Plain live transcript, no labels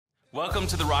Welcome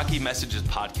to the Rocky Messages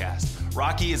podcast.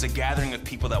 Rocky is a gathering of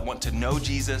people that want to know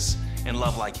Jesus and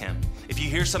love like him. If you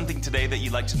hear something today that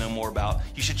you'd like to know more about,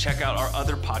 you should check out our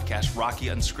other podcast, Rocky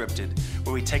Unscripted,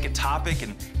 where we take a topic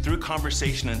and through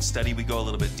conversation and study, we go a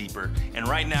little bit deeper. And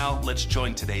right now, let's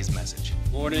join today's message.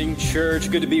 Morning,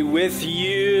 church. Good to be with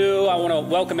you. I want to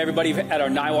welcome everybody at our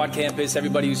Niwot campus,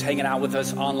 everybody who's hanging out with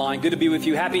us online. Good to be with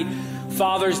you. Happy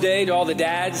Father's Day to all the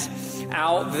dads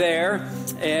out there.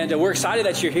 And we're excited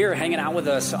that you're here hanging out with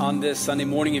us on this Sunday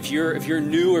morning. If you're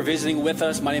new or visiting with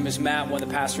us, my name is Matt, one of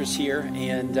the pastors here.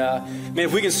 And man,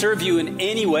 if we can serve you in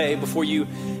any way before you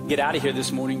get out of here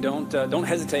this morning, don't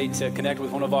hesitate to connect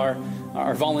with one of our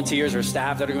volunteers or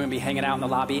staff that are going to be hanging out in the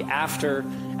lobby after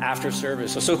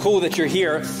service. So cool that you're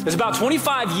here. It was about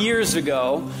 25 years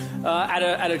ago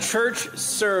at a church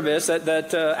service at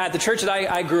the church that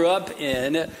I grew up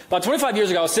in. About 25 years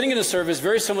ago, I was sitting in a service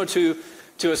very similar to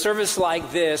a service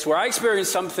like this, where I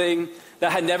experienced something that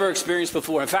I had never experienced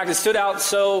before. In fact, it stood out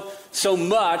so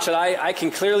much that I can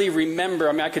clearly remember.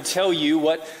 I mean, I could tell you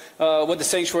what the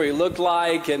sanctuary looked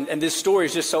like, and this story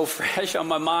is just so fresh on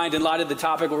my mind in light of the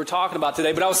topic we're talking about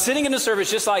today. But I was sitting in a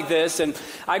service just like this, and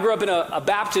I grew up in a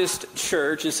Baptist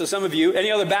church, and so some of you,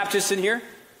 any other Baptists in here?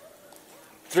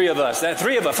 4 of us,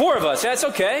 that's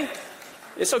okay.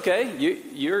 It's okay.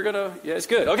 You're gonna, yeah, it's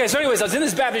good. Okay, so anyways, I was in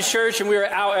this Baptist church and we were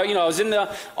out, I was in the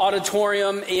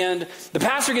auditorium and the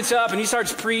pastor gets up and he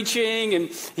starts preaching and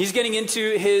he's getting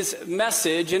into his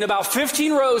message. And about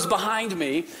 15 rows behind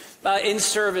me in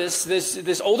service,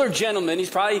 this older gentleman, he's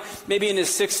probably maybe in his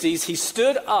 60s, he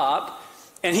stood up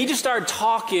and he just started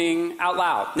talking out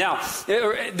loud. Now,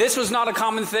 this was not a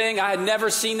common thing. I had never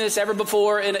seen this ever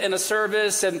before in a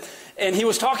service. And he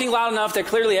was talking loud enough that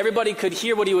clearly everybody could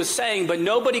hear what he was saying, but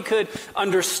nobody could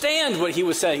understand what he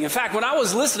was saying. In fact, when I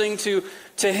was listening to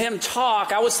him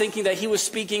talk, I was thinking that he was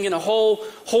speaking in a whole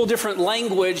different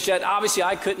language that obviously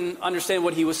I couldn't understand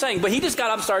what he was saying. But he just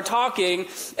got up and started talking,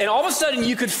 and all of a sudden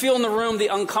you could feel in the room the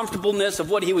uncomfortableness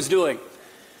of what he was doing.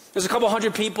 There's a couple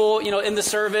hundred people, in the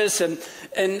service, and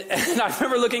I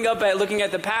remember looking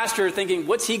at the pastor thinking,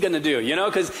 what's he going to do,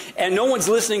 and no one's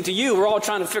listening to you. We're all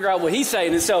trying to figure out what he's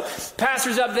saying. And so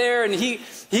pastor's up there and he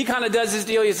kind of does his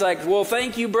deal. He's like, well,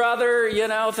 thank you, brother.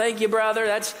 Thank you, brother.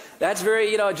 That's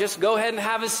very, just go ahead and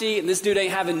have a seat. And this dude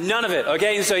ain't having none of it.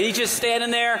 Okay. And so he's just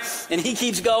standing there and he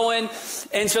keeps going.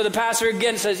 And so the pastor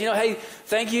again says, hey,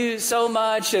 thank you so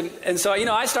much. And so,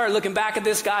 I started looking back at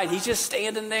this guy and he's just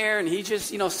standing there and he's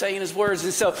just, saying his words.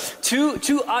 And so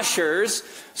two ushers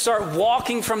start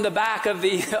walking from the back of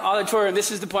the auditorium. This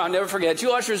is the point I'll never forget.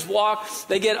 Two ushers walk,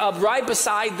 they get up right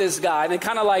beside this guy and they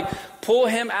kind of like pull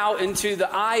him out into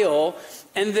the aisle.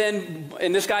 And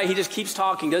this guy, he just keeps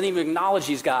talking, doesn't even acknowledge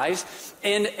these guys.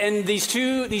 And these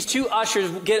two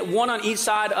ushers get one on each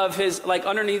side of his, like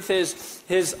underneath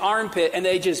his armpit, and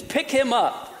they just pick him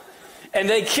up. And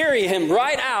they carry him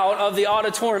right out of the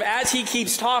auditorium as he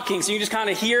keeps talking. So you just kind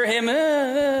of hear him,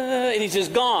 and he's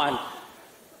just gone.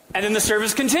 And then the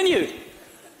service continued,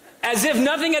 as if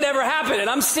nothing had ever happened. And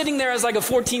I'm sitting there as like a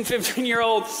 14,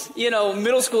 15-year-old,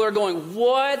 middle schooler going,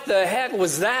 what the heck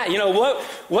was that?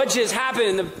 What just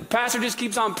happened? And the pastor just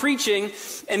keeps on preaching.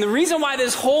 And the reason why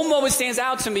this whole moment stands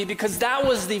out to me, because that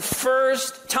was the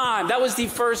first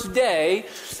day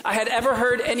I had ever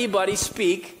heard anybody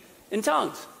speak in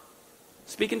tongues.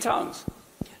 Speak in tongues.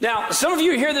 Now, some of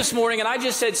you are here this morning, and I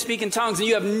just said speak in tongues, and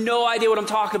you have no idea what I'm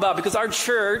talking about, because our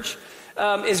church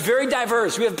is very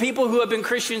diverse. We have people who have been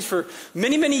Christians for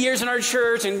many, many years in our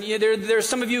church, and there's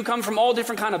some of you who come from all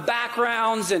different kind of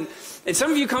backgrounds, and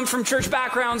some of you come from church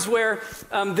backgrounds where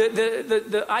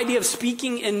the idea of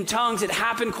speaking in tongues, it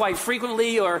happened quite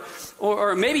frequently, or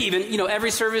maybe even,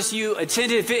 every service you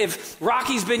attended. If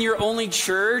Rocky's been your only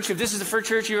church, if this is the first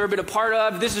church you've ever been a part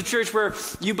of, if this is a church where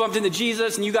you bumped into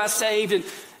Jesus and you got saved, and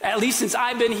at least since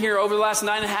I've been here over the last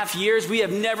 9.5 years, we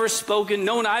have never spoken,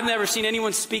 I've never seen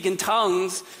anyone speak in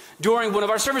tongues during one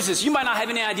of our services. You might not have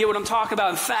any idea what I'm talking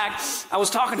about. In fact, I was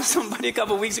talking to somebody a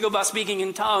couple of weeks ago about speaking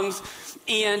in tongues,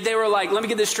 and they were like, let me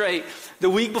get this straight.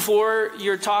 The week before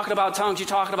you're talking about tongues, you're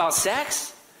talking about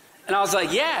sex? And I was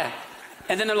like, yeah.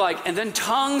 And then they're like, and then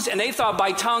tongues? And they thought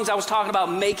by tongues I was talking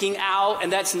about making out,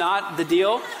 and that's not the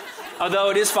deal. Although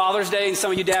it is Father's Day, and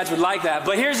some of you dads would like that.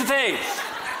 But here's the thing.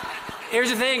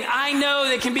 I know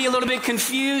that can be a little bit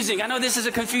confusing. I know this is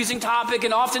a confusing topic,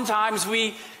 and oftentimes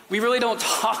we really don't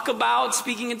talk about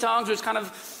speaking in tongues, which is kind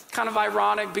of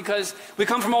ironic because we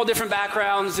come from all different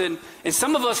backgrounds, and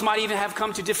some of us might even have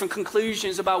come to different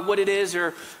conclusions about what it is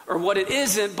or what it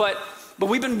isn't. But But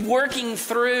we've been working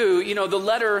through, the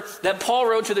letter that Paul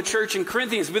wrote to the church in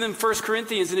Corinthians, within 1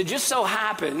 Corinthians, and it just so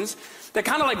happens that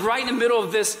kind of like right in the middle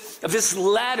of this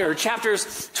letter,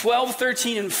 chapters 12,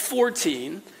 13, and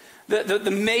 14,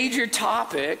 the major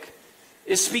topic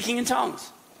is speaking in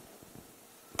tongues.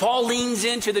 Paul leans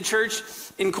into the church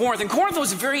in Corinth. And Corinth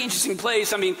was a very interesting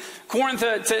place. I mean, Corinth,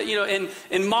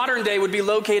 in modern day would be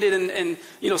located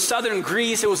in southern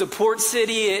Greece. It was a port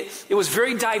city. It was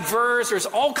very diverse. There's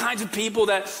all kinds of people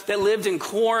that lived in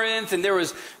Corinth. And there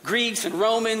was Greeks and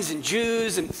Romans and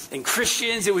Jews and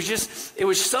Christians. It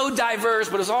was so diverse,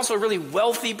 but it was also a really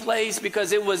wealthy place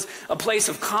because it was a place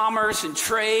of commerce and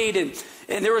trade,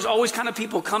 and there was always kind of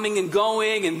people coming and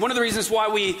going. And one of the reasons why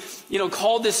we,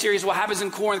 called this series What Happens in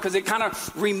Corinth, because it kind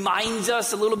of reminds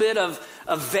us a little bit of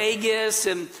Vegas.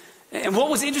 And what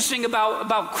was interesting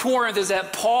about Corinth is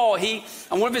that Paul,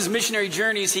 on one of his missionary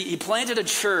journeys, he planted a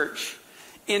church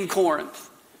in Corinth.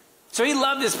 So he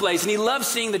loved this place, and he loved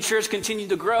seeing the church continue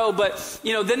to grow. But,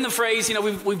 then the phrase,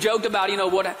 we've joked about,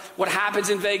 what happens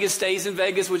in Vegas stays in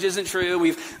Vegas, which isn't true.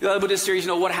 We've labeled this series,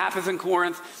 what happens in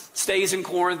Corinth stays in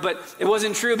Corinth. But it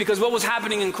wasn't true, because what was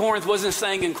happening in Corinth wasn't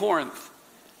staying in Corinth.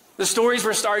 The stories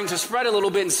were starting to spread a little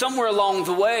bit, and somewhere along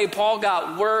the way, Paul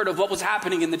got word of what was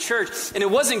happening in the church, and it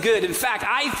wasn't good. In fact,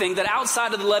 I think that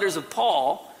outside of the letters of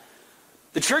Paul,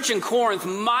 the church in Corinth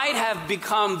might have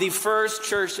become the first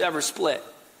church to ever split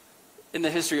in the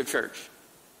history of church.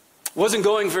 Wasn't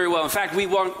going very well. In fact,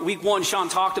 week one, Sean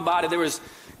talked about it. There was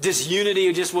disunity.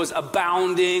 It just was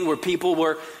abounding, where people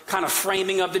were kind of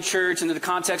framing up the church into the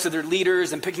context of their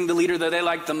leaders and picking the leader that they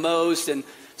liked the most. And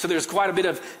so there's quite a bit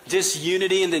of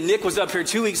disunity. And then Nick was up here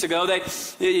 2 weeks ago.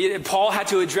 Paul had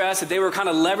to address that they were kind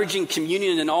of leveraging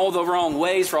communion in all the wrong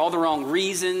ways for all the wrong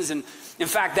reasons. And in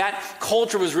fact, that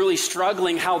culture was really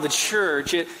struggling how the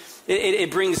church,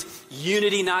 it brings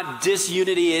unity, not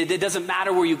disunity. It doesn't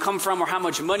matter where you come from or how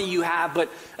much money you have,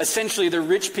 but essentially the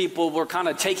rich people were kind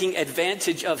of taking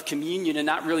advantage of communion and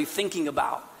not really thinking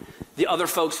about the other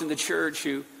folks in the church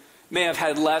who may have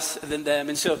had less than them.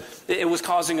 And so it was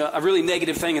causing a really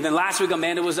negative thing. And then last week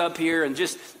Amanda was up here, and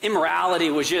just immorality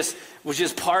was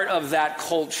just part of that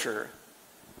culture.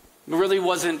 It really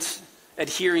wasn't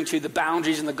adhering to the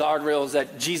boundaries and the guardrails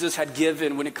that Jesus had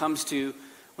given when it comes to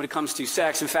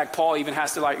sex. In fact, Paul even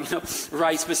has to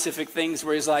write specific things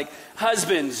where he's like,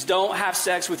 husbands, don't have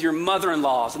sex with your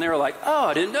mother-in-laws. And they were like, oh,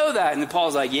 I didn't know that. And then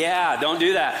Paul's like, yeah, don't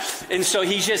do that. And so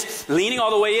he's just leaning all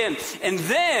the way in. And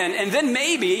then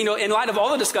maybe, in light of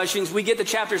all the discussions, we get to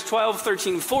chapters 12,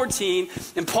 13, 14,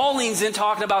 and Paul leans in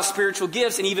talking about spiritual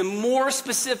gifts, and even more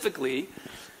specifically,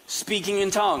 speaking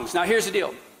in tongues. Now, here's the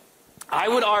deal. I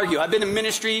would argue, I've been in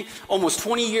ministry almost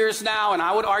 20 years now, and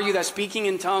I would argue that speaking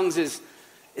in tongues is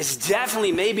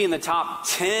definitely maybe in the top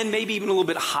 10, maybe even a little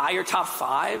bit higher, top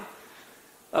 5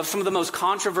 of some of the most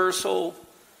controversial,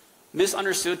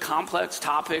 misunderstood, complex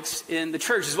topics in the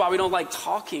church. This is why we don't like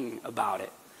talking about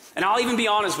it. And I'll even be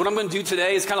honest, what I'm going to do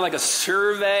today is kind of like a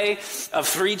survey of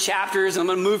 3 chapters, and I'm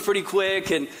going to move pretty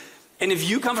quick. And if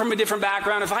you come from a different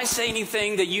background, if I say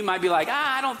anything that you might be like,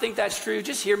 I don't think that's true,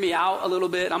 just hear me out a little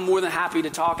bit. I'm more than happy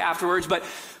to talk afterwards. But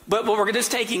we're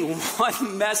just taking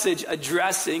one message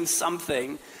addressing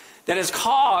something that has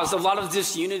caused a lot of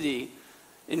disunity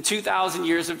in 2,000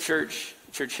 years of church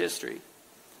history.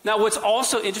 Now, what's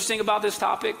also interesting about this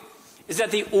topic is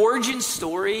that the origin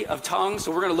story of tongues,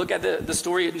 so we're going to look at the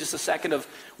story in just a second of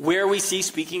where we see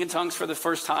speaking in tongues for the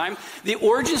first time. The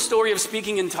origin story of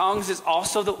speaking in tongues is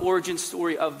also the origin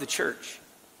story of the church.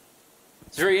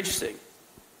 It's very interesting.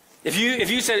 If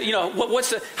you said,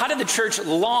 how did the church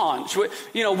launch?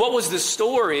 What was the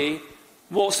story?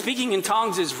 Well, speaking in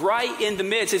tongues is right in the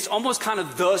midst. It's almost kind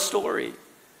of the story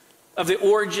of the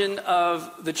origin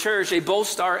of the church. They both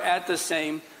start at the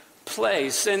same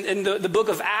place. And the book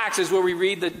of Acts is where we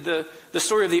read the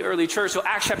story of the early church. So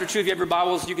Acts chapter 2, if you have your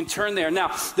Bibles, you can turn there.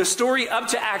 Now, the story up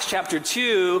to Acts chapter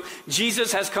 2,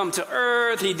 Jesus has come to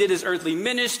earth. He did his earthly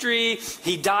ministry.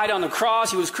 He died on the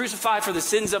cross. He was crucified for the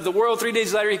sins of the world. 3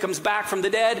 days later, he comes back from the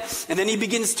dead. And then he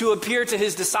begins to appear to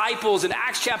his disciples. In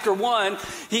Acts chapter 1,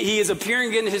 he is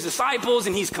appearing in his disciples,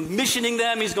 and he's commissioning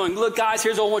them. He's going, look, guys,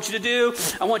 here's what I want you to do.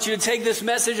 I want you to take this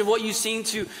message of what you've seen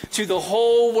to the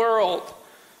whole world.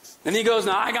 And he goes,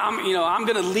 now I'm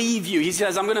going to leave you. He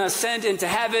says, I'm going to ascend into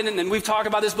heaven. And then we've talked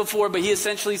about this before, but he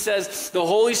essentially says the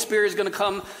Holy Spirit is going to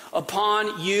come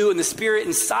upon you, and the Spirit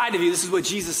inside of you. This is what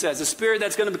Jesus says. The Spirit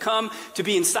that's going to come to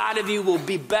be inside of you will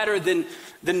be better than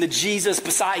the Jesus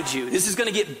beside you. This is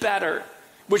going to get better.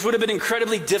 which would have been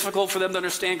incredibly difficult for them to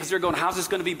understand because they're going, how's this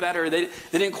going to be better? They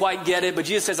didn't quite get it. But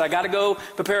Jesus says, I got to go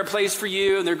prepare a place for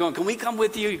you. And they're going, can we come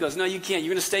with you? He goes, no, you can't.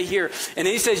 You're going to stay here. And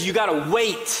then he says, you got to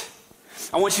wait.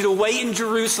 I want you to wait in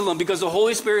Jerusalem because the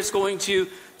Holy Spirit's going to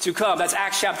come. That's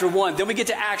Acts chapter 1. Then we get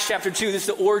to Acts chapter 2. This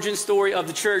is the origin story of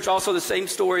the church. Also the same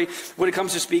story when it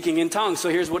comes to speaking in tongues. So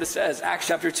here's what it says. Acts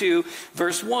chapter 2,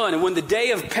 verse 1. And when the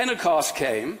day of Pentecost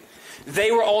came,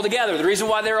 they were all together. The reason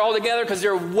why they're all together, because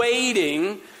they're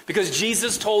waiting, because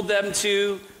Jesus told them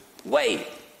to wait.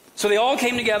 So they all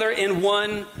came together in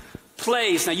one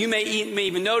place. Now you may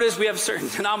even notice we have certain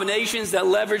denominations that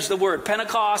leverage the word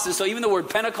Pentecost. And so even the word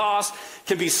Pentecost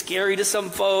can be scary to some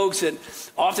folks. And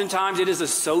oftentimes it is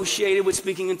associated with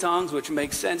speaking in tongues, which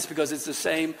makes sense because it's the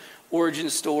same origin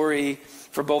story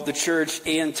for both the church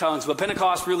and tongues. But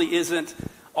Pentecost really isn't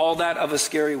all that of a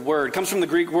scary word. It comes from the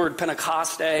Greek word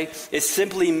Pentecoste. It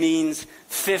simply means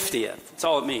 50th. That's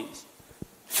all it means.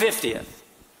 50th.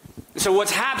 So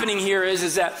what's happening here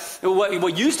is that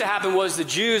what used to happen was the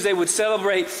Jews, they would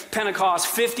celebrate Pentecost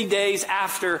 50 days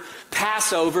after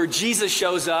Passover. Jesus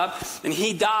shows up and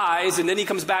he dies and then he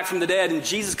comes back from the dead, and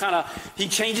Jesus he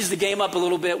changes the game up a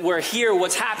little bit, where here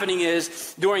what's happening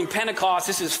is during Pentecost,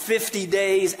 this is 50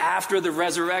 days after the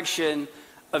resurrection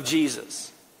of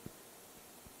Jesus.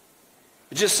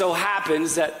 It just so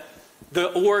happens that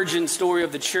the origin story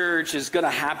of the church is going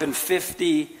to happen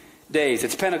 50 days.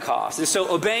 It's Pentecost. And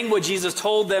so obeying what Jesus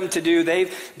told them to do,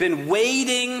 they've been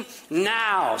waiting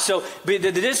now. So the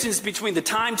distance between the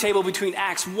timetable between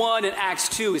Acts 1 and Acts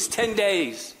 2 is 10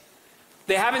 days.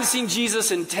 They haven't seen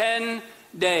Jesus in 10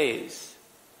 days.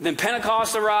 And then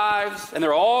Pentecost arrives, and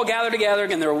they're all gathered together,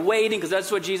 and they're waiting because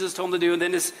that's what Jesus told them to do. And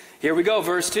then here we go,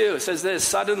 verse 2. It says this: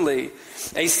 suddenly,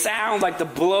 a sound like the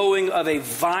blowing of a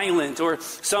violent, or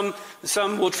some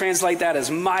will translate that as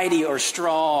mighty or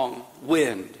strong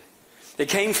wind. It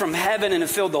came from heaven and it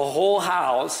filled the whole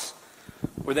house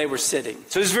where they were sitting.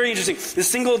 So it's very interesting.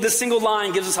 This single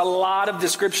line gives us a lot of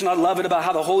description. I love it, about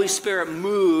how the Holy Spirit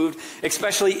moved,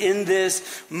 especially in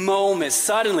this moment.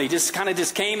 Suddenly, just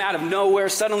came out of nowhere.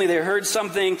 Suddenly they heard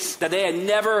something that they had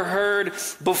never heard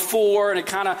before.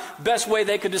 And best way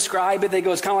they could describe it, they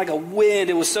go, it's kind of like a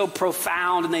wind. It was so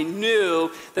profound, and they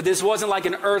knew that this wasn't like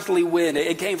an earthly wind.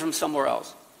 It came from somewhere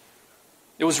else.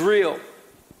 It was real.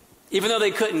 Even though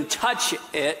they couldn't touch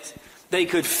it, they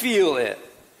could feel it.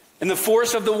 And the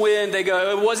force of the wind, they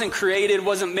go, it wasn't created, it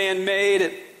wasn't man-made,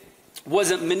 it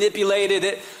wasn't manipulated,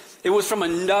 it was from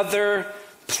another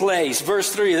place.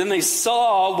 Verse 3, then they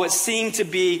saw what seemed to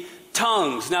be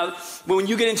tongues. Now, when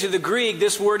you get into the Greek,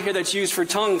 this word here that's used for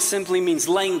tongues simply means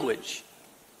language.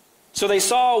 So they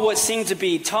saw what seemed to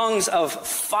be tongues of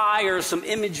fire, some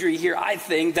imagery here, I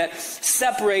think, that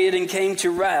separated and came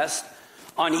to rest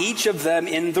on each of them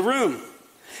in the room.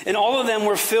 And all of them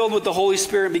were filled with the Holy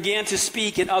Spirit and began to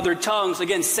speak in other tongues.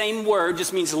 Again, same word,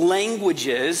 just means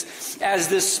languages, as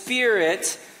the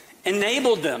Spirit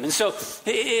enabled them. And so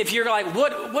if you're like,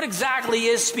 what exactly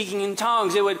is speaking in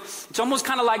tongues? It's almost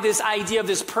kind of like this idea of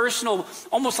this personal,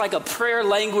 almost like a prayer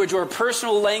language or a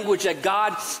personal language that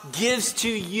God gives to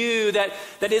you that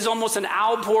is almost an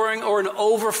outpouring or an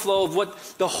overflow of what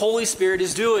the Holy Spirit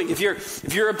is doing. If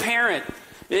you're a parent,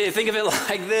 think of it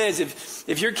like this.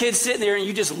 If your kid's sitting there and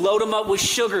you just load them up with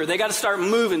sugar, they got to start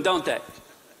moving, don't they?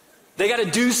 They got to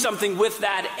do something with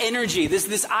that energy.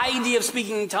 This idea of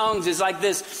speaking in tongues is like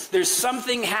this. There's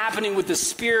something happening with the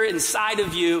Spirit inside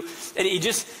of you, and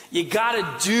you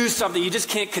got to do something. You just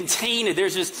can't contain it.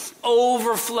 There's this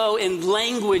overflow in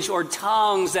language or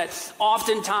tongues that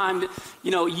oftentimes,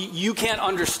 you can't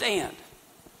understand.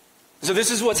 So this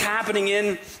is what's happening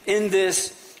in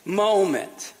this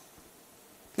moment.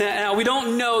 Now, we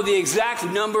don't know the exact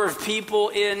number of people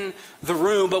in the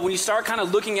room, but when you start kind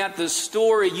of looking at the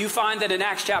story, you find that in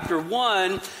Acts chapter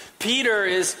 1, Peter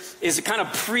is kind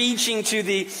of preaching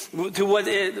to what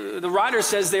the writer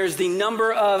says there's the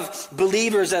number of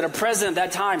believers that are present at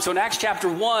that time. So in Acts chapter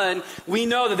 1, we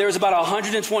know that there's about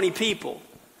 120 people.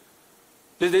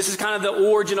 This is kind of the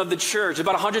origin of the church.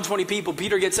 About 120 people.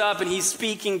 Peter gets up and he's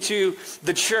speaking to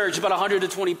the church, about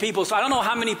 120 people. So I don't know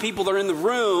how many people are in the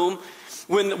room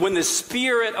when the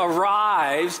Spirit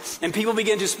arrives and people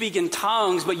begin to speak in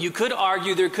tongues, but you could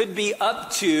argue there could be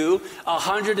up to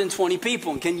 120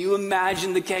 people. And can you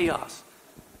imagine the chaos?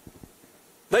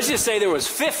 Let's just say there was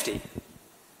 50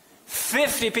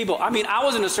 people. I mean, I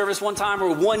was in a service one time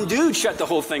where one dude shut the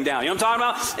whole thing down. You know what I'm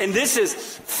talking about? And this is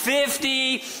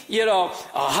 50,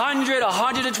 100,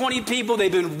 120 people. They've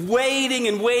been waiting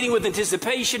and waiting with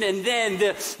anticipation. And then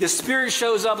the Spirit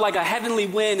shows up like a heavenly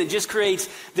wind and just creates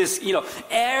this,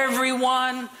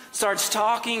 everyone starts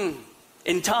talking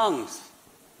in tongues.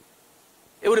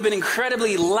 It would have been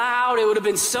incredibly loud. It would have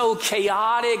been so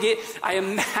chaotic. I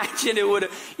imagine it would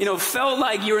have, felt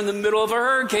like you were in the middle of a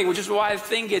hurricane, which is why I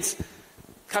think it's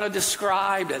kind of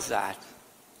described as that.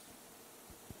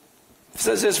 It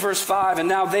says this, verse 5, and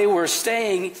now they were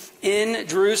staying in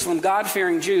Jerusalem,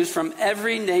 God-fearing Jews from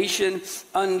every nation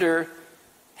under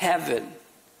heaven.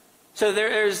 So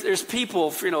there's people,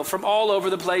 from all over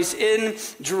the place in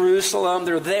Jerusalem.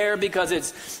 They're there because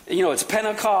it's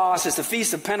Pentecost. It's the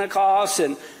Feast of Pentecost,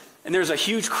 and there's a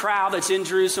huge crowd that's in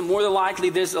Jerusalem. More than likely,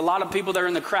 there's a lot of people that are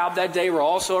in the crowd that day were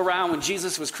also around when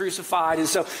Jesus was crucified. And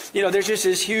so, there's just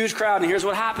this huge crowd. And here's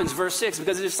what happens, verse 6,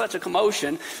 because there's such a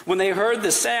commotion. When they heard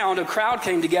the sound, a crowd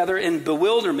came together in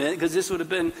bewilderment, because this would have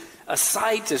been a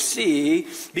sight to see,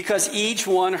 because each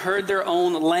one heard their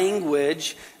own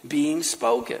language being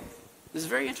spoken. This is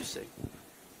very interesting.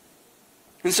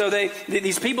 And so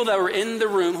these people that were in the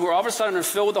room, who are all of a sudden are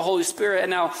filled with the Holy Spirit,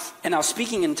 and now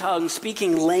speaking in tongues,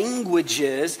 speaking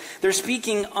languages, they're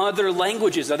speaking other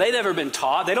languages. Now, they've never been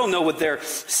taught. They don't know what they're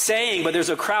saying, but there's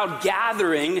a crowd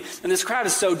gathering, and this crowd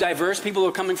is so diverse. People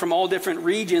are coming from all different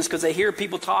regions because they hear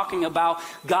people talking about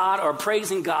God or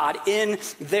praising God in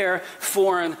their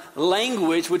foreign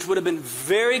language, which would have been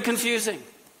very confusing.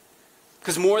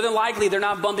 Because more than likely, they're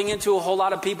not bumping into a whole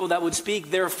lot of people that would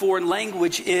speak their foreign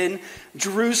language in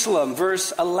Jerusalem.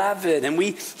 Verse 11, and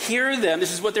we hear them,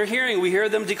 this is what they're hearing, we hear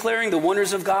them declaring the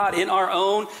wonders of God in our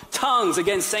own tongues.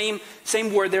 Again, same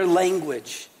word, their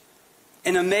language.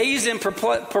 And amazed and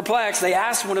perplexed, they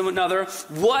asked one another,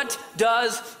 what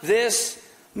does this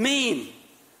mean?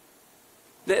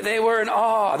 They were in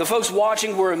awe. The folks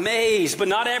watching were amazed, but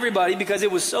not everybody, because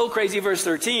it was so crazy. Verse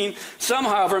 13, some,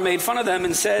 however, made fun of them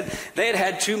and said they had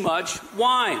had too much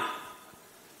wine.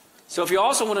 So if you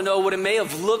also want to know what it may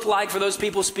have looked like for those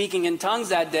people speaking in tongues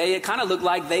that day, it kind of looked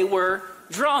like they were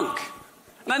drunk.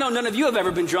 And I know none of you have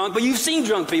ever been drunk, but you've seen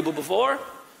drunk people before.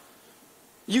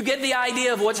 You get the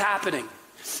idea of what's happening.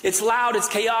 It's loud, it's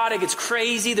chaotic, it's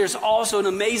crazy. There's also an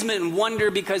amazement and wonder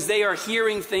because they are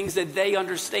hearing things that they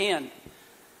understand.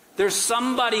 There's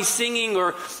somebody singing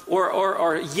or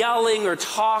yelling or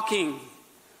talking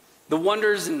the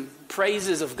wonders and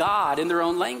praises of God in their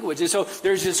own language. And so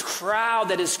there's this crowd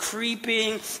that is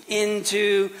creeping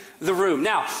into the room.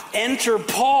 Now, enter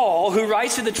Paul, who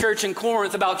writes to the church in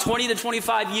Corinth about 20 to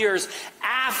 25 years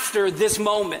after this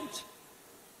moment.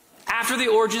 After the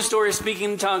origin story of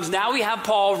speaking in tongues, now we have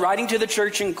Paul writing to the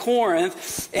church in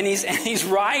Corinth, and he's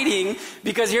writing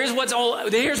because here's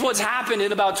what's happened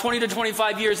in about 20 to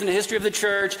 25 years in the history of the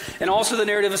church, and also the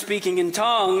narrative of speaking in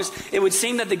tongues. It would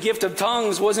seem that the gift of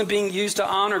tongues wasn't being used to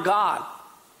honor God.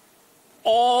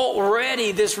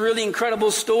 Already, this really incredible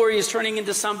story is turning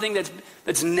into something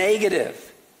that's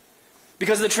negative,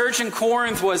 because the church in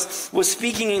Corinth was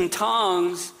speaking in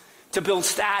tongues to build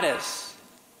status.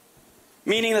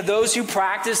 Meaning that those who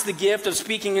practiced the gift of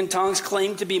speaking in tongues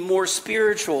claimed to be more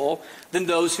spiritual than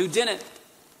those who didn't.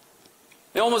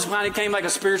 It almost kind of came like a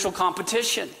spiritual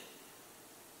competition.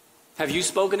 Have you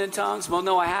spoken in tongues? Well,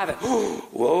 no, I haven't.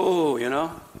 Whoa,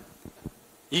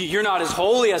 You're not as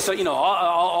holy as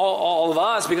all of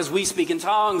us because we speak in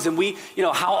tongues, and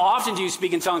how often do you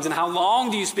speak in tongues, and how long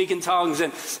do you speak in tongues?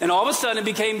 And all of a sudden it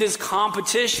became this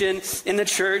competition in the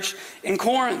church in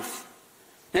Corinth.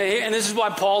 And this is why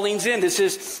Paul leans in. This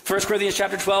is 1 Corinthians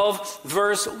chapter 12,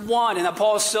 verse 1. And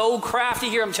Paul is so crafty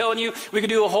here. I'm telling you, we could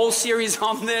do a whole series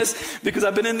on this because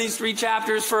I've been in these 3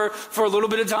 chapters for a little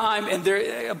bit of time.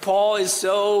 And Paul is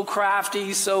so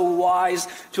crafty, so wise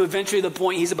to eventually the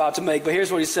point he's about to make. But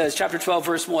here's what he says, chapter 12,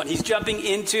 verse 1. He's jumping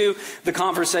into the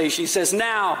conversation. He says,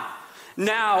 now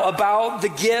about the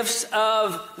gifts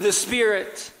of the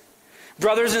Spirit.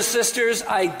 Brothers and sisters,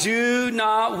 I do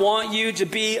not want you to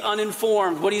be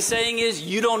uninformed. What he's saying is,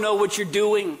 you don't know what you're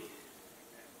doing.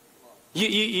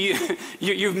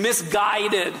 You're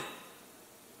misguided.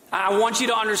 I want you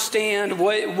to understand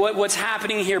what's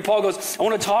happening here. Paul goes, I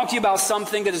want to talk to you about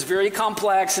something that is very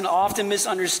complex and often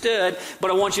misunderstood,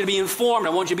 but I want you to be informed. I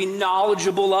want you to be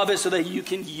knowledgeable of it so that you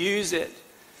can use it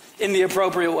in the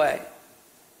appropriate way.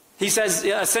 He says,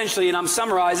 essentially, and I'm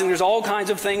summarizing, there's all kinds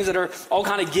of things all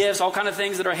kind of gifts, all kind of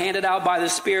things that are handed out by the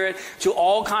Spirit to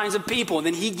all kinds of people. And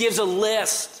then he gives a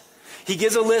list. He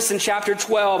gives a list in chapter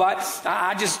 12.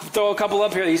 I just throw a couple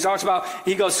up here. He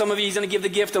goes, some of you he's going to give the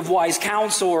gift of wise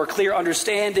counsel or clear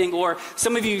understanding, or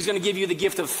some of you he's going to give you the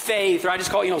gift of faith, or I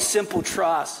just call it, simple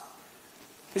trust.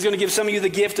 He's going to give some of you the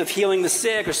gift of healing the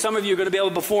sick, or some of you are going to be able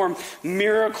to perform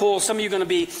miracles. Some of you are going to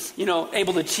be,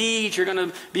 able to teach. You're going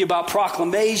to be about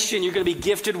proclamation. You're going to be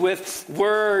gifted with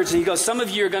words. And he goes, some of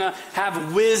you are going to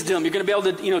have wisdom. You're going to be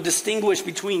able to, distinguish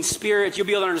between spirits. You'll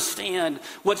be able to understand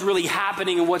what's really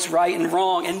happening and what's right and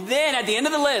wrong. And then at the end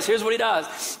of the list, here's what he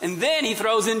does. And then he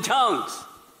throws in tongues.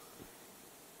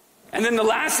 And then the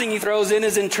last thing he throws in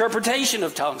is interpretation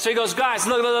of tongues. So he goes, guys,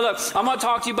 look. I'm going to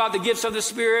talk to you about the gifts of the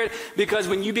Spirit, because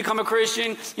when you become a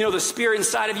Christian, the Spirit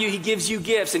inside of you, he gives you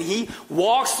gifts. And he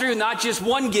walks through not just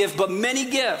one gift, but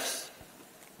many gifts.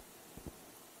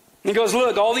 And he goes,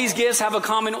 look, all these gifts have a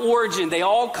common origin. They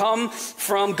all come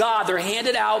from God. They're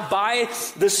handed out by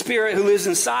the Spirit who lives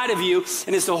inside of you.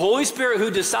 And it's the Holy Spirit who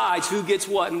decides who gets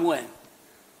what and when.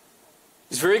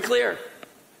 It's very clear.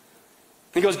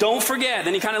 He goes, don't forget.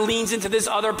 Then he kind of leans into this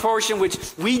other portion, which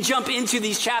we jump into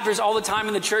these chapters all the time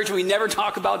in the church, and we never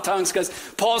talk about tongues because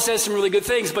Paul says some really good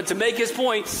things. But to make his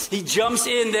point, he jumps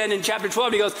in then in chapter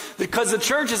 12. He goes, because the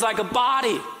church is like a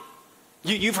body.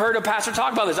 You've heard a pastor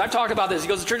talk about this. I've talked about this. He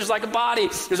goes, the church is like a body.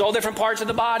 There's all different parts of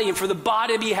the body. And for the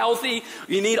body to be healthy,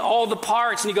 you need all the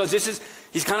parts. And he goes,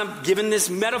 he's kind of given this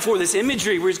metaphor, this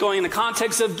imagery where he's going in the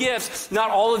context of gifts. Not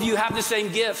all of you have the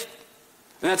same gift.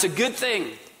 And that's a good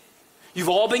thing. You've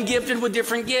all been gifted with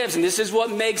different gifts, and this is what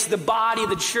makes the body,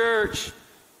 the church,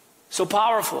 so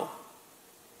powerful.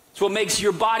 It's what makes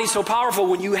your body so powerful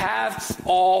when you have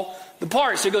all the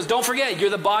parts. So he goes, don't forget, you're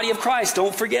the body of Christ.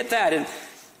 Don't forget that. And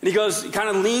he goes, he kind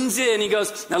of leans in. He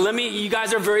goes, now you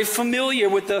guys are very familiar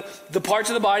with the parts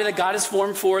of the body that God has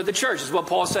formed for the church. This is what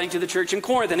Paul's saying to the church in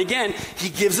Corinth. And again, he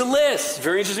gives a list.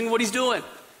 Very interesting what he's doing.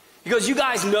 He goes, you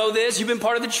guys know this. You've been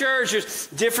part of the church. There's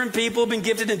different people who've been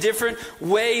gifted in different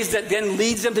ways that then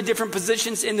leads them to different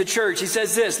positions in the church. He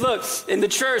says this, look, in the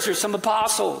church there's some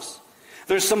apostles.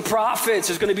 There's some prophets.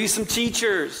 There's going to be some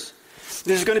teachers.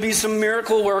 There's going to be some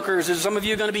miracle workers. There's some of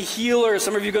you are going to be healers.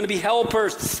 Some of you are going to be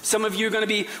helpers. Some of you are going to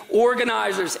be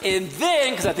organizers. And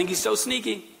then, because I think he's so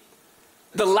sneaky,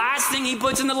 the last thing he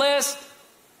puts in the list,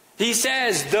 he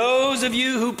says, those of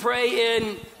you who pray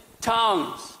in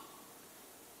tongues.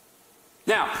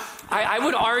 Now, I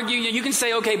would argue, you can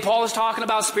say, okay, Paul is talking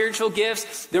about spiritual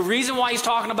gifts. The reason why he's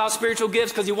talking about spiritual gifts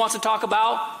is because he wants to talk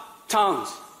about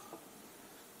tongues.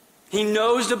 He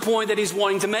knows the point that he's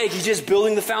wanting to make. He's just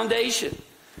building the foundation.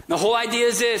 The whole idea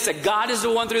is this, that God is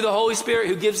the one through the Holy Spirit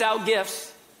who gives out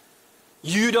gifts.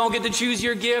 You don't get to choose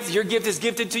your gift. Your gift is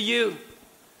gifted to you.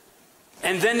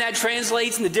 And then that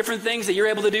translates into different things that you're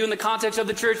able to do in the context of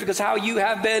the church because how you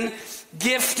have been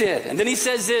gifted. And then he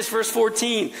says this, verse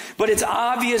 14, but it's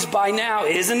obvious by now,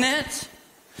 isn't it,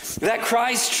 that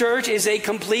Christ's church is a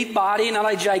complete body,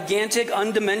 not a gigantic,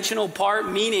 undimensional part,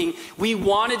 meaning we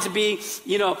want it to be,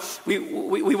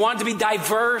 we want it to be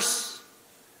diverse.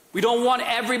 We don't want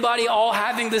everybody all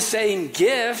having the same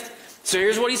gift. So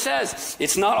here's what he says.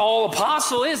 It's not all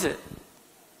apostle, is it?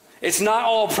 It's not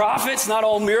all prophet, it's not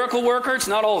all miracle worker, it's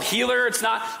not all healer, it's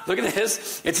not, look at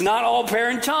this, it's not all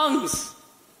prayer in tongues,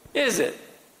 is it?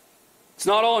 It's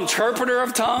not all interpreter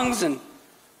of tongues, and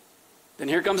then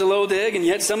here comes a little dig, and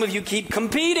yet some of you keep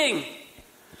competing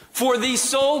for the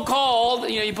so-called,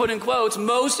 you put in quotes,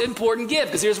 most important gift,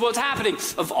 because here's what's happening.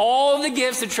 Of all of the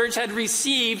gifts the church had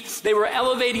received, they were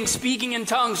elevating speaking in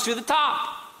tongues to the top,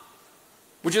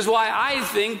 which is why I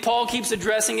think Paul keeps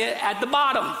addressing it at the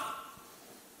bottom.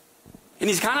 And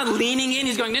he's kind of leaning in.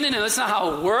 He's going, no, that's not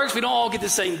how it works. We don't all get the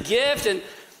same gift.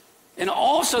 And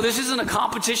also, this isn't a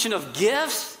competition of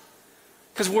gifts.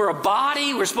 Because we're a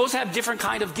body. We're supposed to have different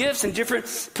kind of gifts and different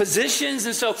positions.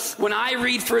 And so when I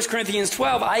read 1 Corinthians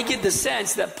 12, I get the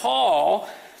sense that Paul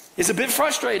is a bit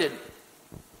frustrated.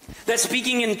 That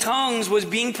speaking in tongues was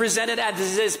being presented as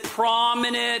this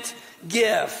prominent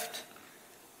gift.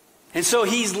 And so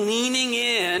he's leaning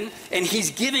in and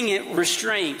he's giving it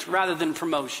restraint rather than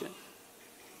promotion.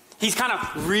 He's kind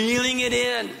of reeling it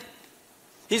in.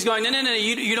 He's going, no,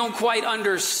 you don't quite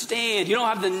understand. You don't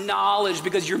have the knowledge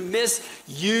because you're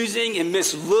misusing and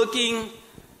misjudging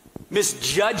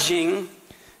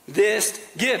this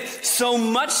gift. So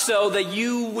much so that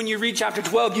when you read chapter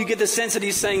 12, you get the sense that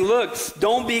he's saying, look,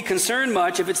 don't be concerned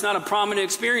much if it's not a prominent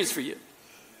experience for you.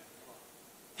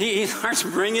 He starts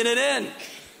bringing it in.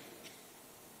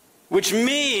 Which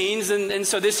means, and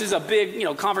so this is a big,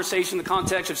 conversation in the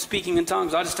context of speaking in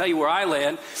tongues. I'll just tell you where I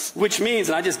land. Which means,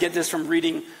 and I just get this from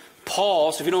reading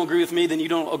Paul. So if you don't agree with me, then you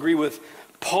don't agree with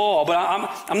Paul. But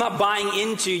I'm not buying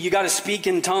into you got to speak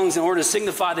in tongues in order to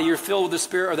signify that you're filled with the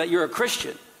Spirit or that you're a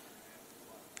Christian.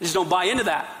 I just don't buy into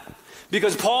that.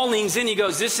 Because Paul leans in, he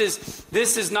goes, this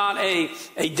is not a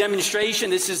demonstration.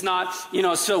 This is not,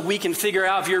 so we can figure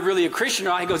out if you're really a Christian or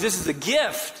not. He goes, this is a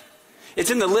gift.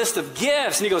 It's in the list of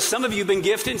gifts. And he goes, some of you have been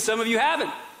gifted and some of you haven't.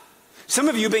 Some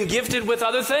of you have been gifted with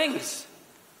other things.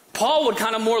 Paul would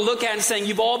kind of more look at it saying,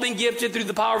 you've all been gifted through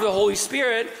the power of the Holy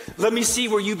Spirit. Let me see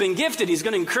where you've been gifted. He's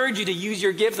going to encourage you to use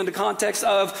your gift in the context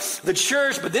of the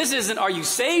church. But this isn't, are you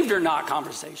saved or not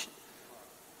conversation.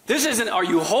 This isn't, are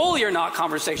you holy or not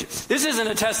conversation. This isn't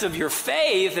a test of your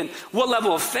faith and what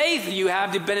level of faith you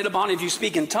have dependent upon if you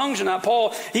speak in tongues or not.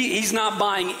 Paul, he's not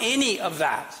buying any of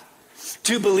that.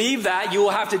 To believe that, you will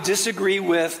have to disagree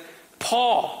with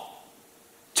Paul.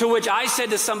 To which I said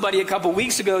to somebody a couple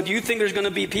weeks ago, do you think there's going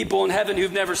to be people in heaven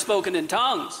who've never spoken in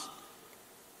tongues?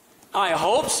 I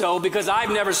hope so, because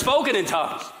I've never spoken in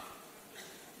tongues.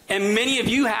 And many of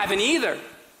you haven't either.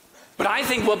 But I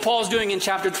think what Paul's doing in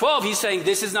chapter 12, he's saying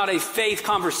this is not a faith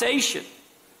conversation.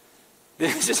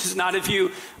 This is not if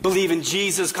you believe in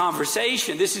Jesus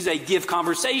conversation. This is a gift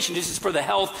conversation. This is for the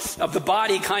health of the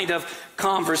body kind of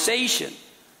conversation.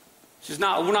 We're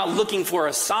not looking for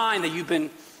a sign that you've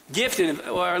been gifted,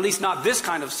 or at least not this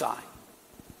kind of sign.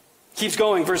 Keeps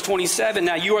going, verse 27.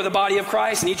 Now you are the body of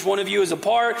Christ, and each one of you is a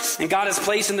part, and God has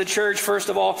placed in the church, first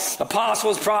of all,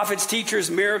 apostles, prophets, teachers,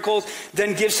 miracles,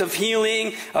 then gifts of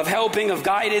healing, of helping, of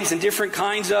guidance, and different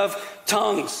kinds of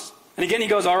tongues. And again, he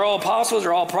goes, are all apostles,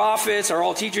 are all prophets, are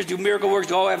all teachers, do miracle works,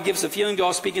 do all have gifts of healing, do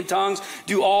all speak in tongues,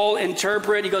 do all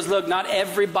interpret? He goes, look, not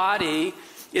everybody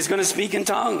is going to speak in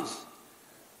tongues.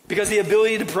 Because the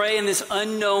ability to pray in this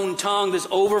unknown tongue, this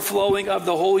overflowing of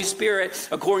the Holy Spirit,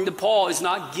 according to Paul, is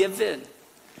not given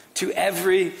to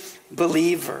every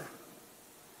believer.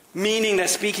 Meaning that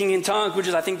speaking in tongues, which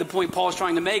is I think the point Paul's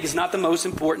trying to make, is not the most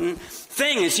important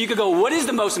thing. And so you could go, what is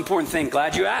the most important thing?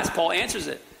 Glad you asked. Paul answers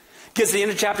it. Gets to the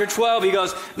end of chapter 12, he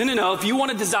goes, no. If you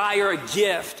want to desire a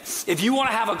gift, if you want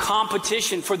to have a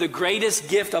competition for the greatest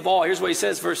gift of all, here's what he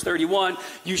says, verse 31,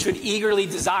 you should eagerly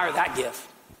desire that gift.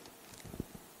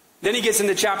 Then he gets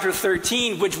into chapter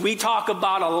 13, which we talk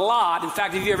about a lot. In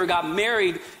fact, if you ever got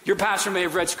married, your pastor may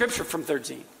have read scripture from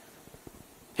 13.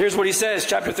 Here's what he says,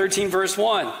 chapter 13, verse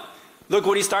 1. Look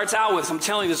what he starts out with. I'm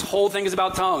telling you, this whole thing is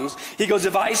about tongues. He goes,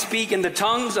 if I speak in the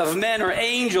tongues of men or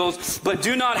angels, but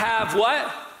do not have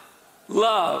what?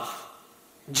 Love.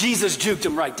 Jesus juked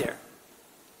him right there.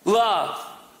 Love.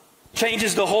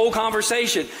 Changes the whole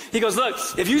conversation. He goes, look,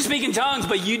 if you speak in tongues,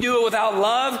 but you do it without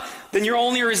love, then you're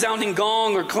only a resounding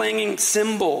gong or clanging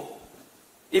cymbal.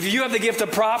 If you have the gift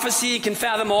of prophecy, can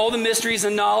fathom all the mysteries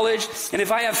and knowledge, and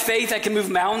if I have faith, I can move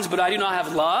mountains, but I do not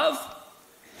have love,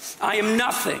 I am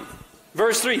nothing.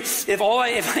 Verse 3, if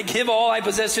I give all I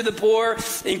possess to the poor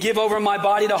and give over my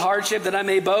body to hardship that I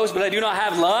may boast, but I do not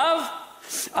have love,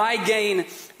 I gain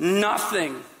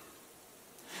nothing.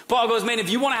 Paul goes, man, if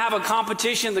you want to have a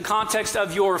competition in the context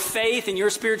of your faith and your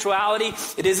spirituality,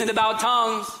 it isn't about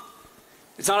tongues.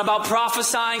 It's not about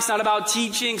prophesying. It's not about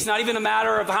teaching. It's not even a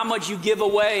matter of how much you give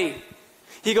away.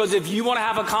 He goes, if you want to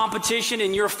have a competition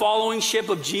in your followingship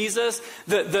of Jesus,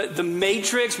 the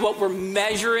matrix, what we're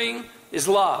measuring is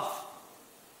love.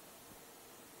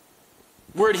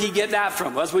 Where did he get that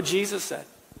from? That's what Jesus said.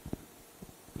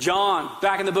 John,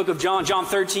 back in the book of John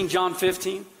 13, John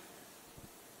 15.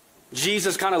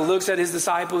 Jesus kind of looks at his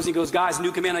disciples. He goes, guys,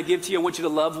 new command I give to you. I want you to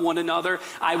love one another.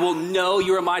 I will know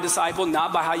you are my disciple,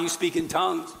 not by how you speak in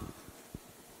tongues,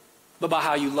 but by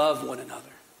how you love one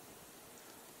another.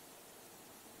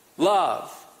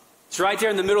 Love. It's right there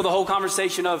in the middle of the whole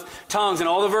conversation of tongues. And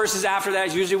all the verses after that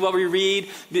is usually what we read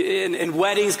in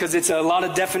weddings, because it's a lot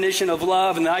of definition of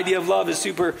love. And the idea of love is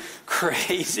super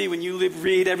crazy when you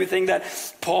read everything that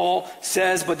Paul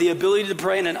says. But the ability to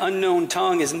pray in an unknown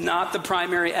tongue is not the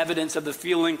primary evidence of the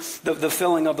filling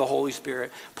of the Holy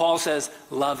Spirit. Paul says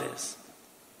love is.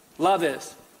 Love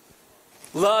is.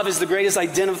 Love is the greatest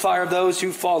identifier of those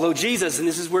who follow Jesus. And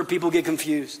this is where people get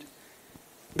confused.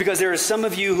 Because there are some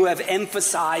of you who have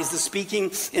emphasized the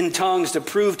speaking in tongues to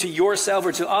prove to yourself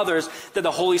or to others that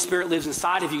the Holy Spirit lives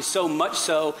inside of you, so much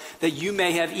so that you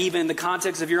may have even, in the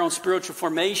context of your own spiritual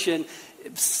formation,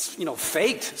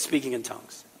 faked speaking in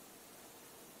tongues.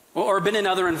 Or been in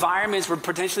other environments where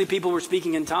potentially people were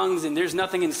speaking in tongues and there's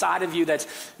nothing inside of you that's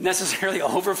necessarily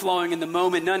overflowing in the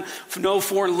moment. No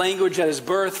foreign language that is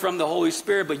birthed from the Holy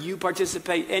Spirit, but you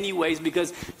participate anyways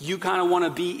because you kind of want to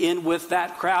be in with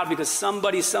that crowd because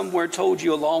somebody somewhere told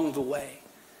you along the way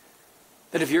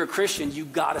that if you're a Christian, you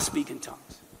got to speak in tongues.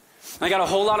 I got a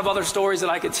whole lot of other stories that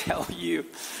I could tell you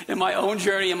in my own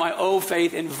journey, in my own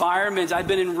faith, environments. I've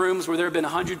been in rooms where there have been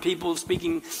 100 people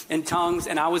speaking in tongues,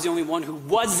 and I was the only one who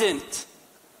wasn't.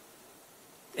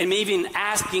 And even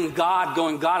asking God,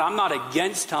 going, God, I'm not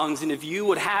against tongues, and if you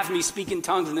would have me speak in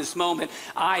tongues in this moment,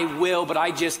 I will, but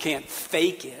I just can't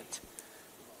fake it.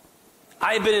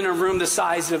 I've been in a room the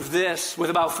size of this with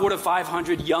about 400 to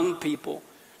 500 young people,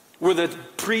 where the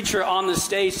preacher on the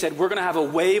stage said, we're going to have a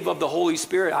wave of the Holy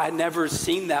Spirit. I had never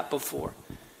seen that before.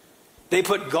 They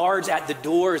put guards at the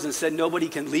doors and said nobody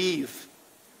can leave.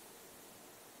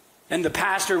 And the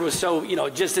pastor was so,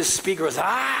 just this speaker was,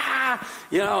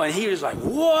 and he was like,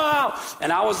 whoa.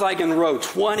 And I was like in row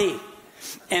 20.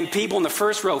 And people in the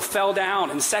first row fell down,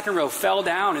 and second row fell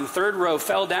down, and third row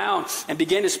fell down and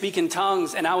began to speak in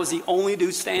tongues. And I was the only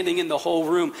dude standing in the whole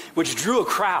room, which drew a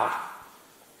crowd.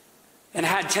 And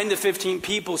had 10 to 15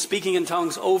 people speaking in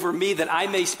tongues over me that I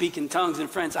may speak in tongues. And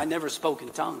friends, I never spoke in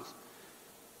tongues.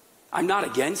 I'm not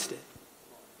against it.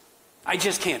 I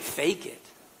just can't fake it.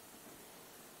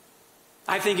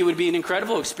 I think it would be an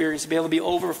incredible experience to be able to be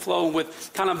overflowing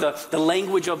with kind of the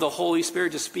language of the Holy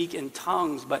Spirit to speak in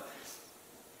tongues. But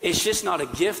it's just not a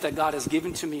gift that God has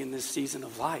given to me in this season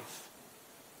of life.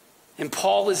 And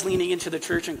Paul is leaning into the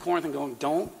church in Corinth and going,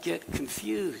 don't get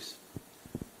confused.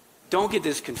 Don't get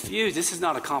this confused. This is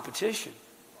not a competition.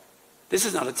 This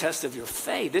is not a test of your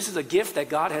faith. This is a gift that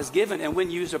God has given. And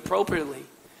when used appropriately,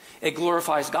 it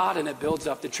glorifies God and it builds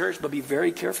up the church. But be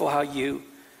very careful how you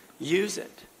use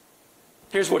it.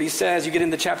 Here's what he says. You get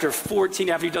into chapter 14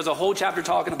 after he does a whole chapter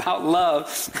talking about love.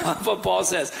 What Paul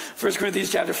says. 1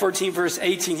 Corinthians chapter 14, verse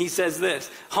 18. He says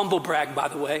this. Humble brag, by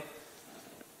the way.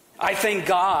 I thank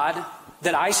God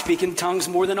that I speak in tongues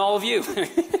more than all of you.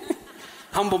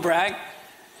 Humble brag.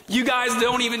 You guys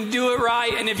don't even do it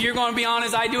right. And if you're going to be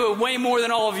honest, I do it way more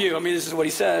than all of you. I mean, this is what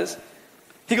he says.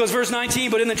 He goes, verse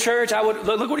 19, but in the church,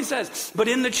 look what he says. But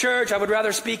in the church, I would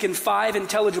rather speak in 5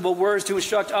 intelligible words to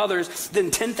instruct others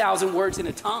than 10,000 words in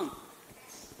a tongue.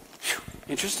 Whew,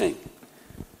 interesting.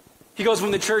 He goes,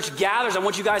 when the church gathers, I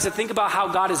want you guys to think about how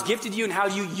God has gifted you and how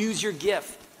you use your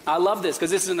gift. I love this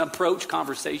because this is an approach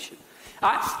conversation.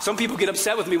 Some people get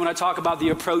upset with me when I talk about the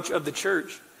approach of the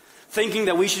church, thinking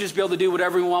that we should just be able to do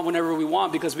whatever we want whenever we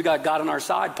want because we got God on our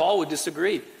side. Paul would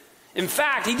disagree. In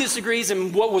fact, he disagrees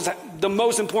in what was the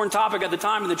most important topic at the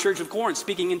time in the church of Corinth,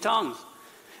 speaking in tongues.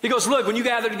 He goes, look, when you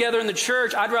gather together in the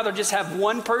church, I'd rather just have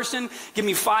one person give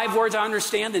me 5 words I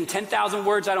understand than 10,000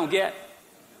 words I don't get.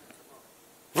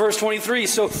 Verse 23,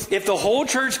 so if the whole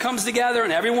church comes together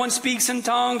and everyone speaks in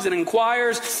tongues and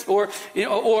inquires, or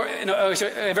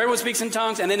if everyone speaks in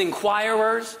tongues and then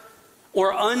inquirers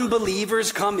or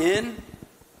unbelievers come in,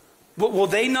 will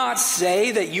they not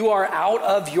say that you are out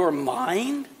of your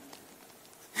mind?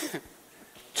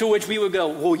 To which we would go,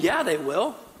 well, yeah, they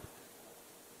will.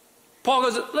 Paul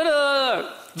goes,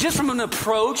 just from an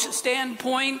approach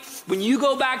standpoint, when you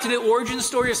go back to the origin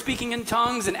story of speaking in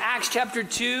tongues in Acts chapter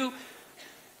 2,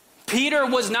 Peter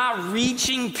was not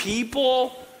reaching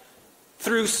people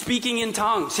through speaking in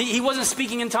tongues. He wasn't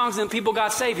speaking in tongues and people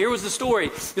got saved. Here was the story.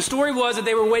 The story was that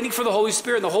they were waiting for the Holy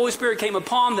Spirit, and the Holy Spirit came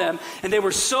upon them, and they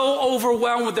were so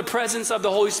overwhelmed with the presence of the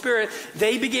Holy Spirit,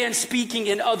 they began speaking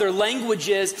in other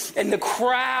languages, and the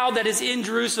crowd that is in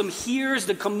Jerusalem hears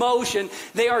the commotion.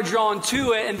 They are drawn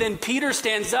to it, and then Peter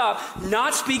stands up,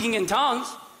 not speaking in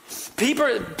tongues.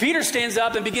 Peter stands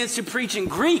up and begins to preach in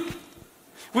Greek,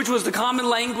 which was the common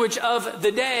language of the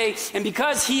day. And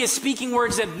because he is speaking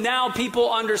words that now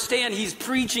people understand, he's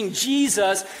preaching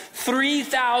Jesus.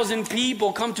 3,000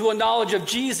 people come to a knowledge of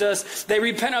Jesus. They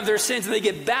repent of their sins and they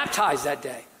get baptized that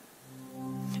day.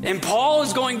 And Paul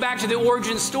is going back to the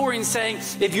origin story and saying,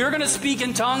 if you're going to speak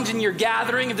in tongues in your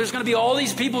gathering, if there's going to be all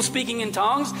these people speaking in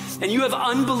tongues and you have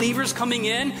unbelievers coming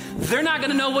in, they're not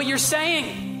going to know what you're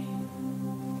saying.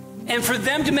 And for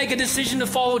them to make a decision to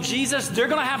follow Jesus, they're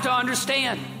going to have to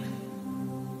understand.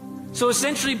 So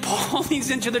essentially, Paul leads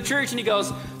into the church and he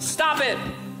goes, stop it.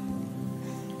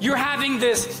 You're having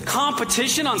this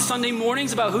competition on Sunday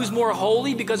mornings about who's more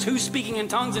holy because who's speaking in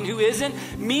tongues and who isn't.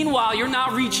 Meanwhile, you're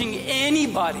not reaching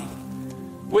anybody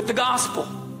with the gospel,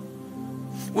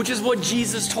 which is what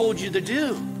Jesus told you to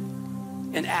do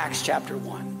in Acts chapter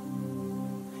 1.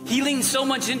 He leans so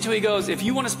much into it, he goes, if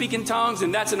you want to speak in tongues,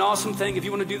 and that's an awesome thing, if you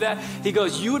want to do that, he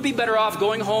goes, you would be better off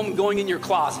going home, going in your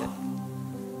closet,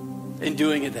 and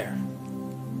doing it there.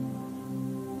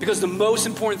 Because the most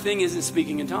important thing isn't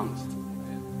speaking in tongues.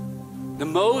 The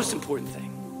most important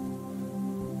thing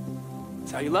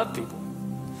is how you love people.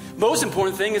 Most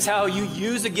important thing is how you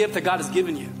use the gift that God has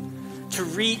given you to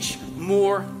reach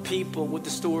more people with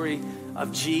the story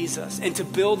of Jesus and to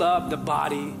build up the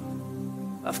body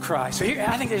of Christ. So here,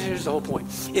 I think here's the whole point.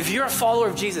 If you're a follower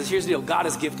of Jesus, here's the deal. God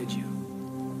has gifted you.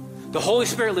 The Holy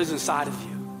Spirit lives inside of you.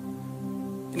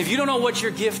 And if you don't know what your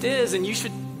gift is, then you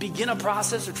should begin a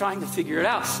process of trying to figure it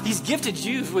out. He's gifted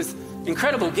you with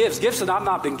incredible gifts that I've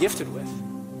not been gifted with.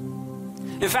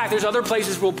 In fact, there's other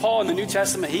places where Paul in the New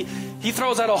Testament, he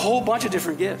throws out a whole bunch of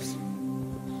different gifts.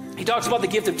 He talks about the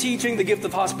gift of teaching, the gift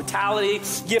of hospitality,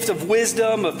 gift of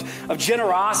wisdom, of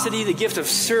generosity, the gift of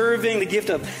serving, the gift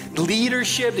of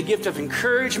leadership, the gift of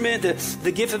encouragement,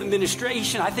 the gift of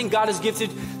administration. I think God has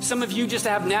gifted some of you just to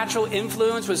have natural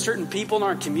influence with certain people in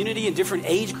our community in different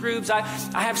age groups. I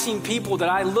have seen people that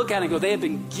I look at and go, they have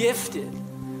been gifted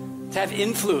to have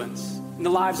influence in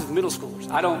the lives of middle schoolers.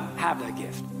 I don't have that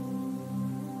gift.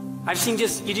 I've seen you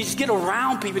just get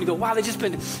around people and you go, wow, they've just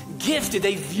been gifted.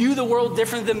 They view the world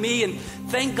different than me, and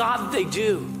thank God that they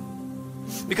do.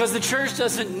 Because the church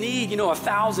doesn't need,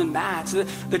 1,000 mats.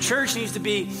 The church needs to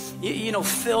be,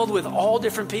 filled with all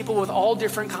different people with all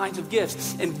different kinds of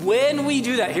gifts. And when we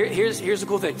do that, here's the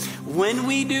cool thing. When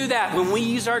we do that, when we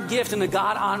use our gift in a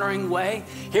God-honoring way,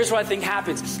 here's what I think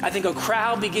happens. I think a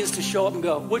crowd begins to show up and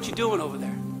go, what you doing over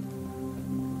there?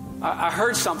 I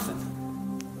heard something.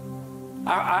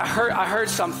 I heard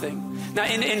something. Now,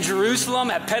 in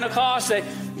Jerusalem at Pentecost,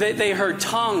 they heard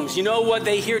tongues. You know what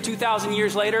they hear 2,000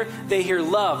 years later? They hear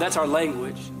love. That's our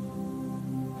language.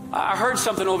 I heard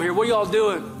something over here. What are y'all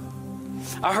doing?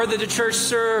 I heard that the church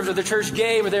served or the church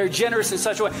gave or they're generous in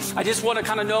such a way. I just want to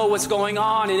kind of know what's going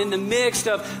on. And in the midst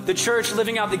of the church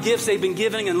living out the gifts they've been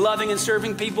giving and loving and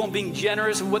serving people and being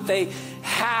generous in what they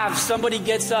have, somebody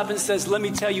gets up and says, let me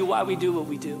tell you why we do what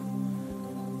we do.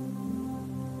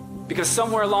 Because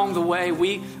somewhere along the way,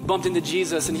 we bumped into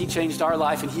Jesus and he changed our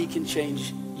life and he can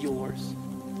change yours.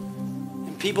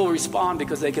 And people respond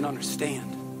because they can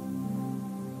understand.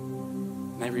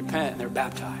 And they repent and they're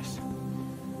baptized.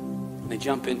 And they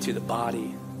jump into the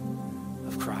body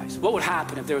of Christ. What would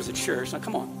happen if there was a church? Now,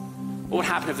 come on. What would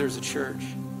happen if there was a church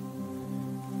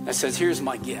that says, here's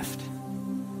my gift.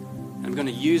 And I'm going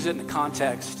to use it in the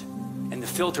context and the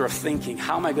filter of thinking,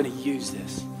 how am I going to use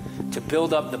this to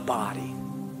build up the body?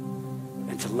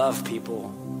 And to love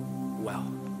people well.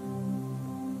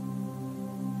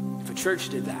 If a church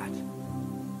did that,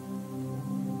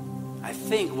 I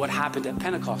think what happened at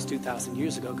Pentecost 2,000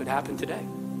 years ago could happen today.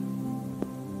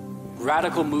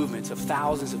 Radical movements of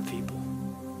thousands of people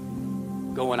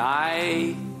going,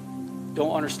 I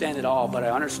don't understand it all, but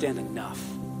I understand enough.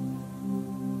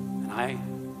 And I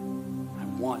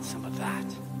want some of that.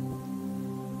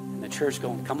 And the church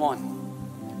going, come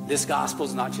on. This gospel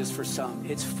is not just for some,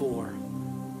 it's for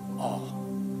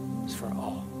all. It's for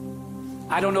all.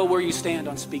 I don't know where you stand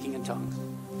on speaking in tongues.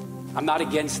 I'm not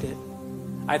against it.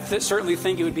 I certainly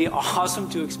think it would be awesome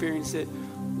to experience it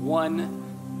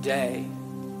one day.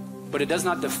 But it does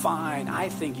not define, I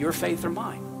think, your faith or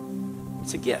mine.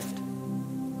 It's a gift.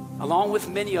 Along with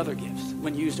many other gifts,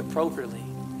 when used appropriately,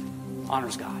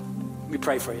 honors God. Let me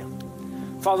pray for you.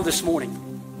 Father, this morning,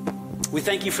 we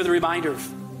thank you for the reminder of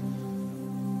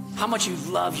how much you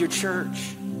love your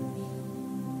church.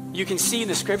 You can see in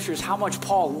the scriptures how much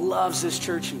Paul loves this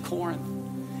church in Corinth.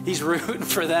 He's rooting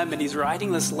for them and he's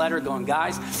writing this letter going,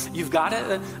 guys, you've got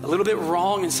it a little bit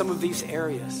wrong in some of these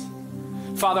areas.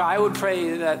 Father, I would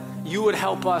pray that you would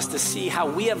help us to see how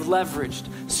we have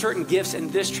leveraged certain gifts in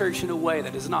this church in a way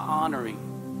that is not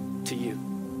honoring to you.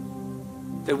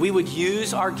 That we would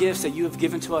use our gifts that you have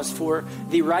given to us for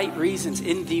the right reasons,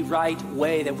 in the right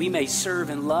way, that we may serve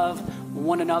and love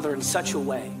one another in such a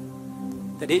way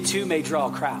that it too may draw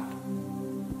a crowd,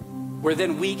 where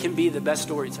then we can be the best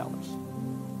storytellers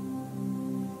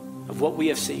of what we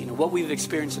have seen and what we've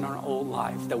experienced in our old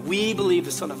life, that we believe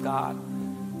the Son of God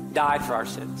died for our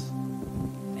sins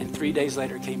and 3 days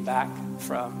later came back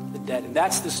from the dead. And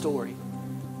that's the story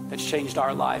that's changed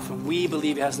our life. And we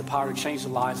believe it has the power to change the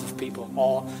lives of people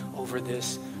all over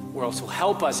this world. So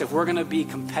help us, if we're going to be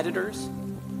competitors,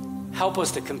 help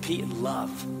us to compete in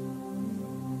love.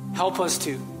 Help us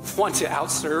to want to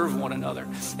outserve one another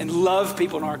and love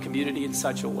people in our community in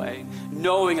such a way,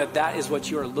 knowing that that is what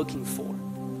you are looking for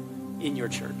in your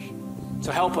church.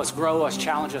 So help us, grow us,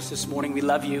 challenge us this morning. We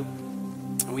love you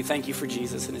and we thank you for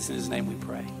Jesus, and it's in his name we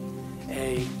pray.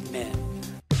 Amen.